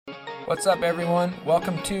What's up, everyone?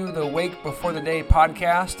 Welcome to the Wake Before the Day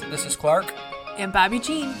podcast. This is Clark. And Bobby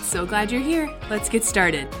Jean. So glad you're here. Let's get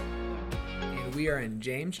started. And we are in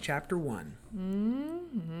James chapter 1.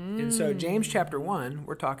 And so James chapter 1,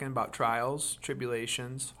 we're talking about trials,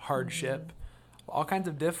 tribulations, hardship, all kinds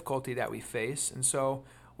of difficulty that we face. And so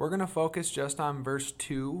we're going to focus just on verse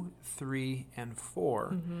 2, 3, and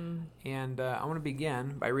 4. And I want to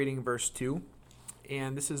begin by reading verse 2.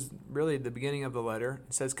 And this is really the beginning of the letter.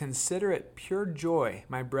 It says, "Consider it pure joy,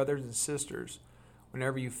 my brothers and sisters,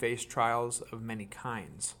 whenever you face trials of many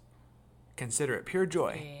kinds." Consider it pure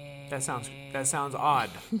joy. That sounds odd.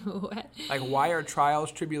 What? Like, why are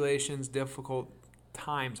trials, tribulations, difficult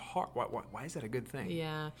times hard? Why is that a good thing?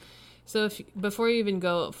 Yeah. So before you even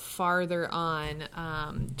go farther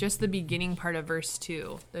on, just the beginning part of verse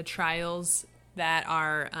 2, the trials that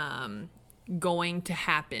are going to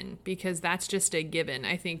happen, because that's just a given.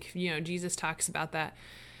 I think, Jesus talks about that,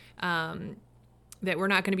 that we're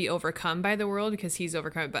not going to be overcome by the world because he's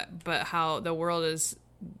overcome it, but how the world is,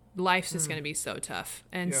 life's just going to be so tough.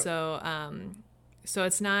 And so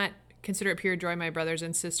it's not, consider it pure joy, my brothers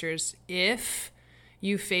and sisters, if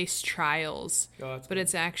you face trials, but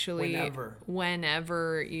it's actually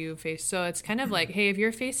whenever you face. So it's kind of like, hey, if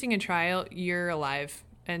you're facing a trial, you're alive.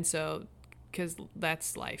 And so, because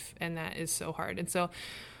that's life, and that is so hard. And so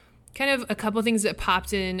kind of a couple of things that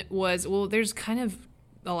popped in was, well, there's kind of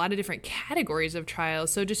a lot of different categories of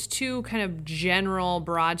trials. So just two kind of general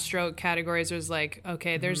broad stroke categories. There's like,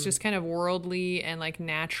 okay, there's just kind of worldly and like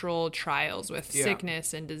natural trials with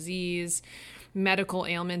sickness and disease, medical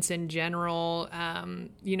ailments in general,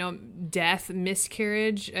 death,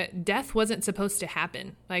 miscarriage. Death wasn't supposed to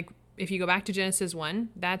happen. Like, if you go back to Genesis 1,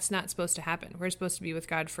 that's not supposed to happen. We're supposed to be with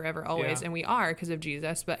God forever, always, and we are because of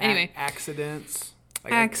Jesus. But anyway, accidents,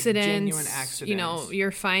 genuine accidents.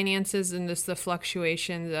 Your finances and just the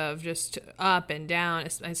fluctuations of just up and down,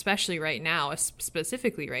 especially right now,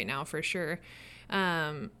 specifically right now for sure.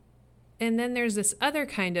 And then there's this other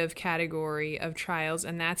kind of category of trials,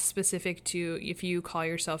 and that's specific to if you call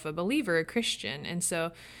yourself a believer, a Christian. And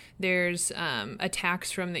so there's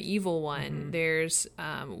attacks from the evil one. There's,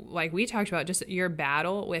 like we talked about, just your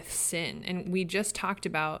battle with sin. And we just talked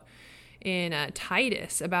about in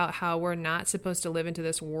Titus about how we're not supposed to live into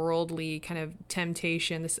this worldly kind of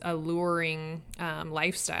temptation, this alluring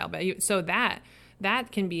lifestyle. But so that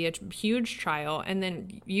can be a huge trial. And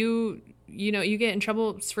then you get in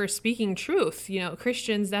trouble for speaking truth.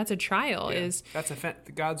 Christians, that's a trial. That's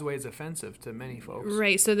God's way is offensive to many folks.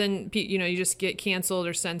 Right. So then, you just get canceled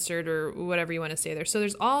or censored or whatever you want to say there. So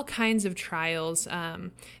there's all kinds of trials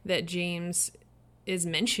that James is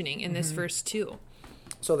mentioning in this verse 2.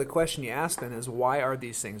 So the question you ask then is, why are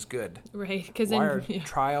these things good? Right. Why are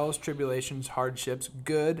trials, tribulations, hardships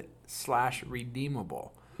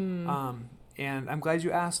good/redeemable? And I'm glad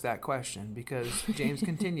you asked that question, because James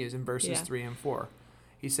continues in verses 3 and 4.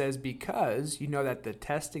 He says, "Because you know that the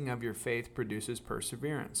testing of your faith produces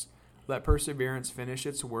perseverance. Let perseverance finish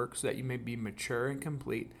its work so that you may be mature and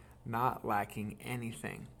complete, not lacking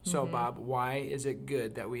anything." So, Bob, why is it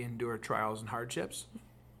good that we endure trials and hardships?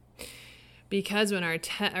 Because when our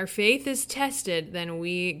faith is tested, then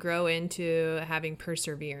we grow into having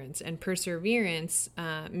perseverance. And perseverance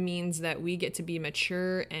means that we get to be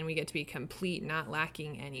mature and we get to be complete, not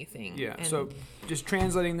lacking anything. Yeah, so just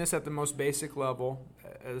translating this at the most basic level,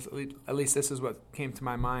 at least this is what came to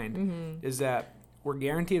my mind, is that we're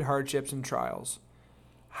guaranteed hardships and trials.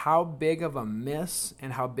 How big of a miss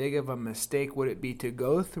and how big of a mistake would it be to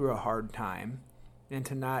go through a hard time and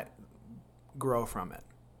to not grow from it?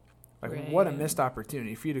 What a missed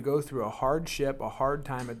opportunity for you to go through a hardship, a hard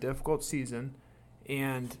time, a difficult season,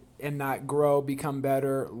 and not grow, become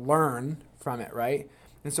better, learn from it, right?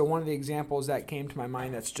 And so one of the examples that came to my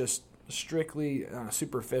mind that's just strictly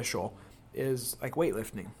superficial is like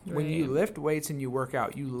weightlifting. Right. When you lift weights and you work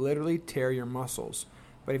out, you literally tear your muscles.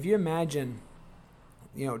 But if you imagine,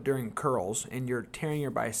 during curls, and you're tearing your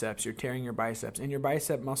biceps, and your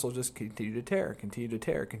bicep muscles just continue to tear.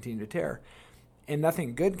 And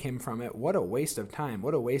nothing good came from it. What a waste of time.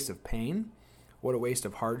 What a waste of pain. What a waste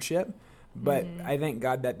of hardship. But I thank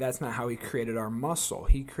God that that's not how he created our muscle.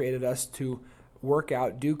 He created us to work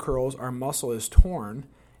out, do curls. Our muscle is torn.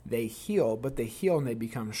 They heal, but they heal and they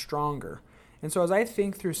become stronger. And so as I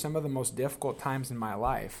think through some of the most difficult times in my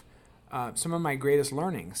life, some of my greatest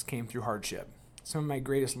learnings came through hardship. Some of my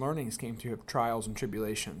greatest learnings came through trials and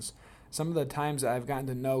tribulations. Some of the times that I've gotten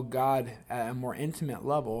to know God at a more intimate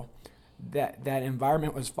level, that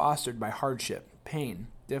environment was fostered by hardship, pain,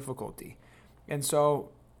 difficulty. And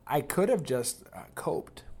so I could have just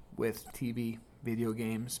coped with TV, video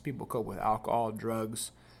games. People cope with alcohol,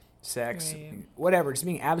 drugs, sex, Right. whatever, just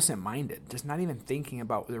being absent-minded, just not even thinking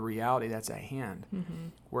about the reality that's at hand,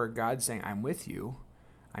 where God's saying, I'm with you,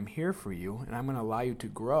 I'm here for you, and I'm going to allow you to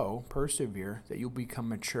grow, persevere, that you'll become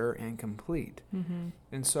mature and complete.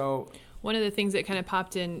 And so one of the things that kind of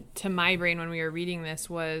popped into my brain when we were reading this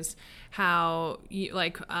was how,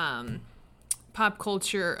 pop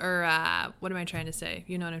culture, or what am I trying to say?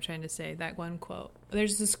 You know what I'm trying to say, that one quote.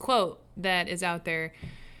 There's this quote that is out there.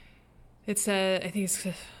 It's I think it's,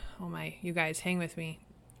 oh my, you guys, hang with me.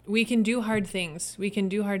 We can do hard things. We can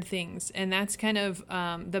do hard things. And that's kind of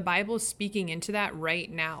the Bible speaking into that right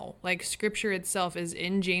now. Like scripture itself is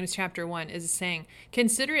in James chapter 1 is saying,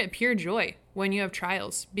 consider it pure joy when you have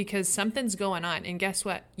trials because something's going on. And guess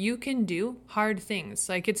what? You can do hard things.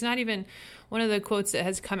 Like it's not even one of the quotes that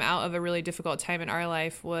has come out of a really difficult time in our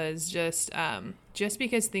life was just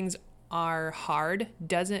because things are hard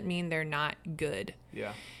doesn't mean they're not good.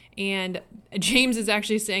 Yeah. And James is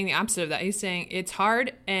actually saying the opposite of that. He's saying it's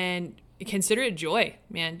hard and consider it joy,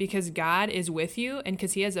 man, because God is with you and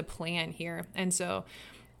because he has a plan here. And so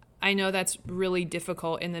I know that's really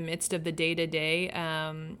difficult in the midst of the day-to-day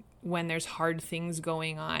when there's hard things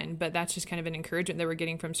going on, but that's just kind of an encouragement that we're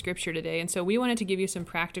getting from scripture today. And so we wanted to give you some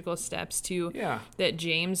practical steps that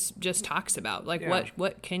James just talks about. Like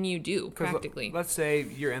what can you do practically? Let's say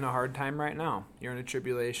you're in a hard time right now. You're in a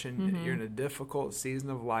tribulation. You're in a difficult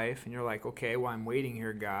season of life, and you're like, okay, well, I'm waiting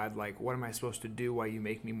here, God. Like, what am I supposed to do while you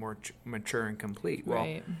make me more mature and complete?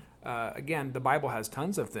 Right. Well, again, the Bible has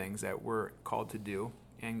tons of things that we're called to do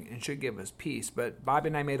and should give us peace. But Bobby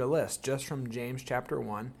and I made a list just from James chapter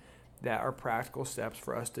 1 that are practical steps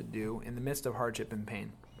for us to do in the midst of hardship and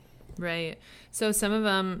pain. Right. So some of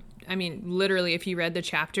them, I mean, literally, if you read the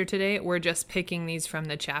chapter today, we're just picking these from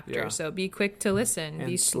the chapter. Yeah. So be quick to listen. And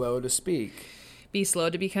be slow to speak. Be slow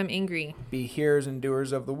to become angry. Be hearers and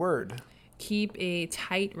doers of the word. Keep a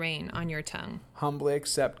tight rein on your tongue. Humbly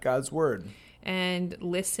accept God's word. And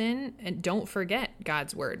listen and don't forget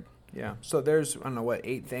God's word. Yeah. So there's,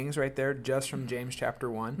 8 things right there just from James chapter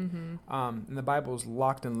 1. And the Bible is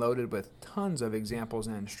locked and loaded with tons of examples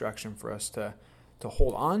and instruction for us to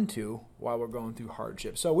hold on to while we're going through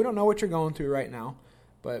hardship. So we don't know what you're going through right now,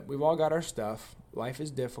 but we've all got our stuff. Life is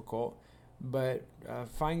difficult, but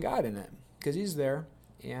find God in it because he's there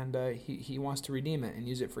and he wants to redeem it and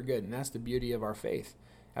use it for good. And that's the beauty of our faith.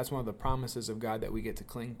 That's one of the promises of God that we get to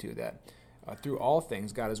cling to, that through all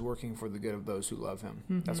things, God is working for the good of those who love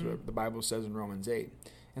him. That's what the Bible says in Romans 8.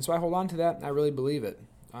 And so I hold on to that, and I really believe it.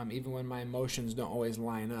 Even when my emotions don't always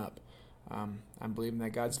line up, I'm believing that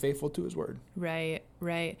God's faithful to his word. Right.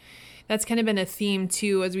 That's kind of been a theme,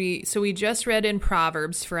 too. We just read in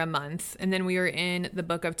Proverbs for a month, and then we were in the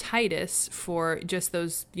book of Titus for just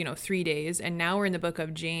those 3 days, and now we're in the book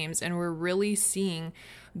of James, and we're really seeing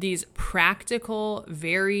these practical,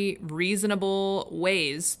 very reasonable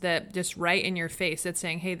ways that just right in your face that's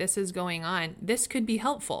saying, hey, this is going on. This could be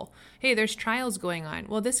helpful. Hey, there's trials going on.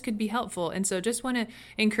 Well, this could be helpful. And so just want to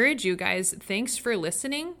encourage you guys, thanks for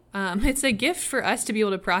listening. It's a gift for us to be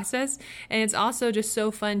able to process. And it's also just so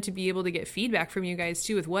fun to be able to get feedback from you guys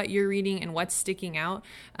too with what you're reading and what's sticking out.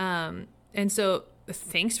 And so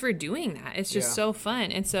thanks for doing that. It's just so fun.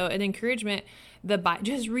 And so an encouragement,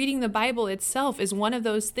 just reading the Bible itself is one of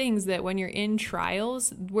those things that when you're in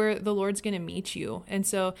trials where the Lord's going to meet you. And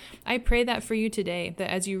so I pray that for you today, that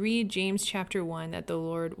as you read James chapter 1, that the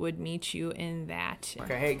Lord would meet you in that.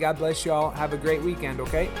 Okay. Hey, God bless you all. Have a great weekend.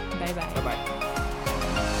 Okay. Bye-bye.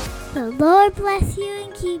 Bye-bye. The Lord bless you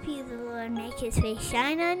and keep you. The Lord make his face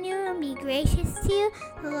shine on you and be gracious to you.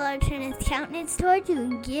 The Lord turn his countenance toward you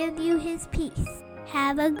and give you his peace.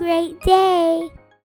 Have a great day.